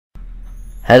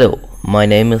Hello, my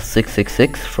name is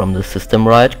 666 from the System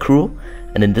Riot Crew,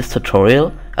 and in this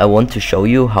tutorial I want to show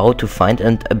you how to find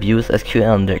and abuse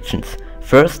SQL injections.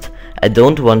 First, I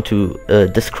don't want to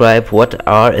describe what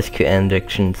are SQL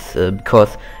injections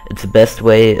because it's the best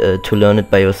way to learn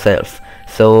it by yourself.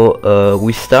 So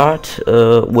we start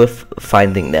with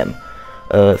finding them.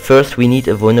 First we need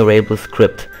a vulnerable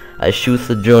script. I choose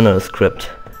the journal script.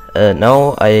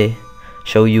 Now I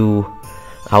show you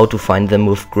how to find them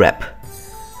with grep.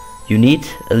 You need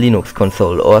a Linux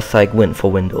console or cygwin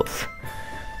for Windows.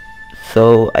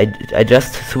 So I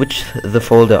just switch the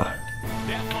folder.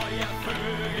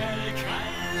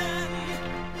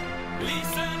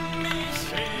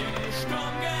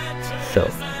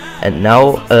 So, and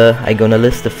now I'm gonna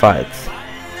list the files.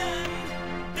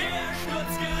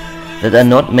 There are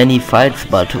not many files,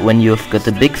 but when you've got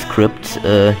a big script,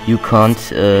 you can't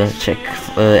check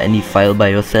any file by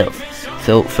yourself.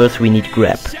 So first we need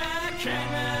grep.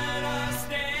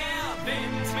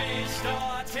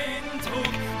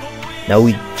 Now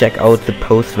we check out the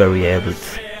post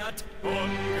variables.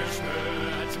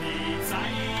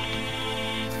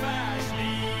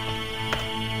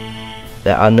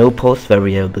 There are no post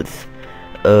variables,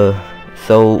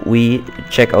 so we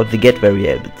check out the get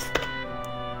variables.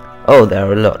 Oh, there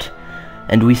are a lot,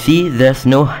 and we see there's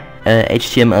no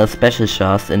HTML special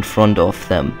chars in front of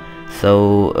them,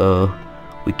 so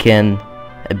we can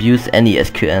abuse any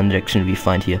SQL injection we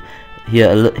find here.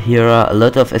 Here are a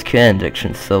lot of SQL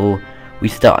injections, so we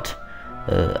start.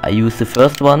 I use the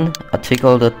first one,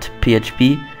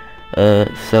 article.php,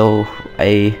 so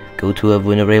I go to a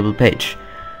vulnerable page.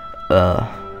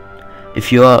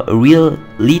 If you are a real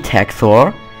lead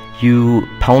hacker, you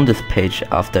pound this page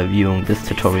after viewing this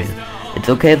tutorial. It's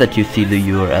okay that you see the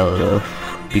URL,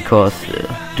 because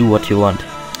do what you want.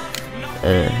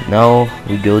 Now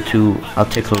we go to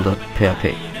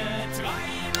article.php.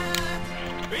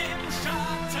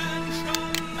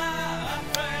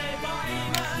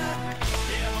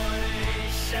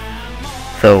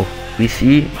 So we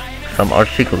see some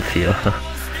articles here.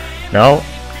 Now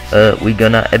we're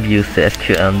gonna abuse the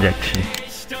SQL injection.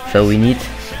 So we need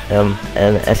an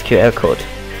SQL code.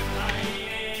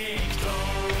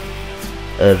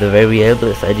 The variable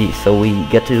is ID, so we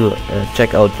get to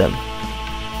check out them.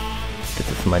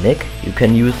 This is my nick. You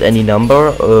can use any number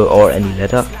or any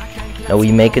letter. Now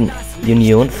we make an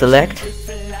union select.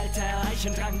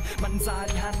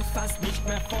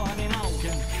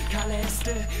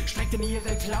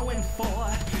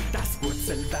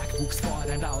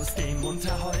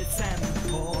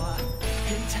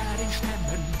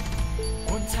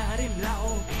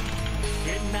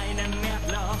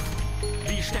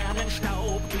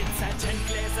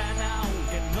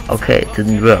 Okay, it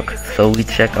didn't work, so we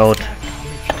check out.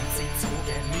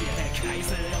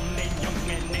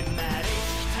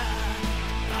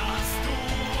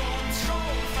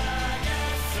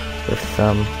 With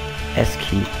some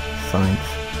ASCII signs.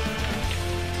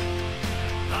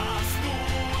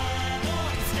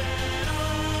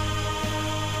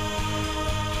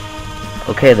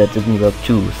 Okay, that didn't work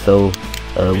too, so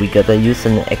we gotta use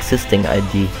an existing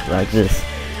ID like this.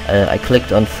 I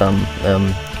clicked on some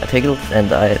articles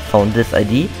and I found this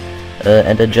ID,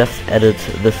 and I just added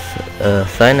this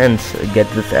sign and get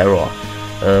this error.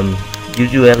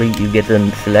 Usually you get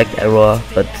a select error,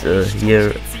 but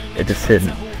here it is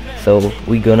hidden. So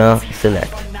we're gonna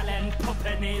select.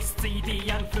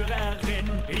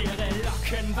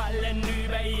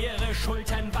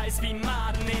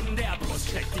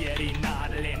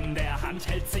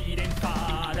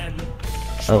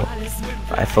 Oh,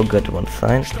 I forgot one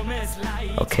sign.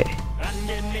 Okay.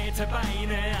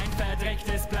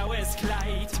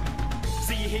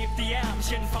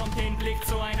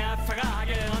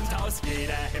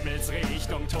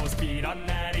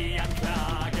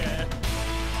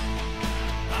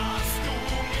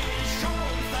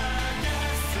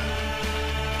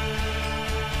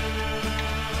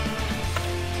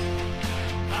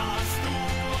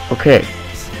 Okay.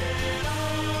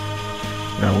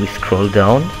 Now we scroll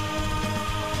down.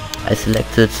 I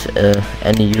selected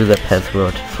any user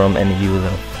password from any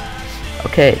user.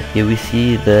 Okay, here we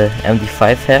see the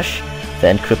MD5 hash, the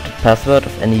encrypted password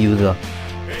of any user.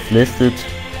 It's listed.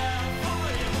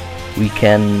 We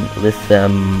can list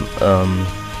them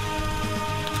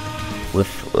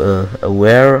with a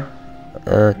where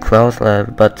clause,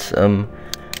 but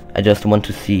I just want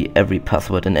to see every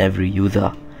password in every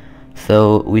user.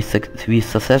 So we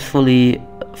successfully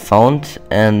found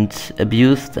and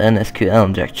abused an SQL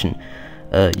injection.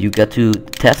 You got to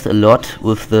test a lot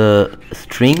with the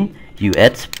string you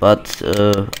add, but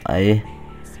I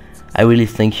really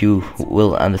think you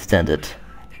will understand it.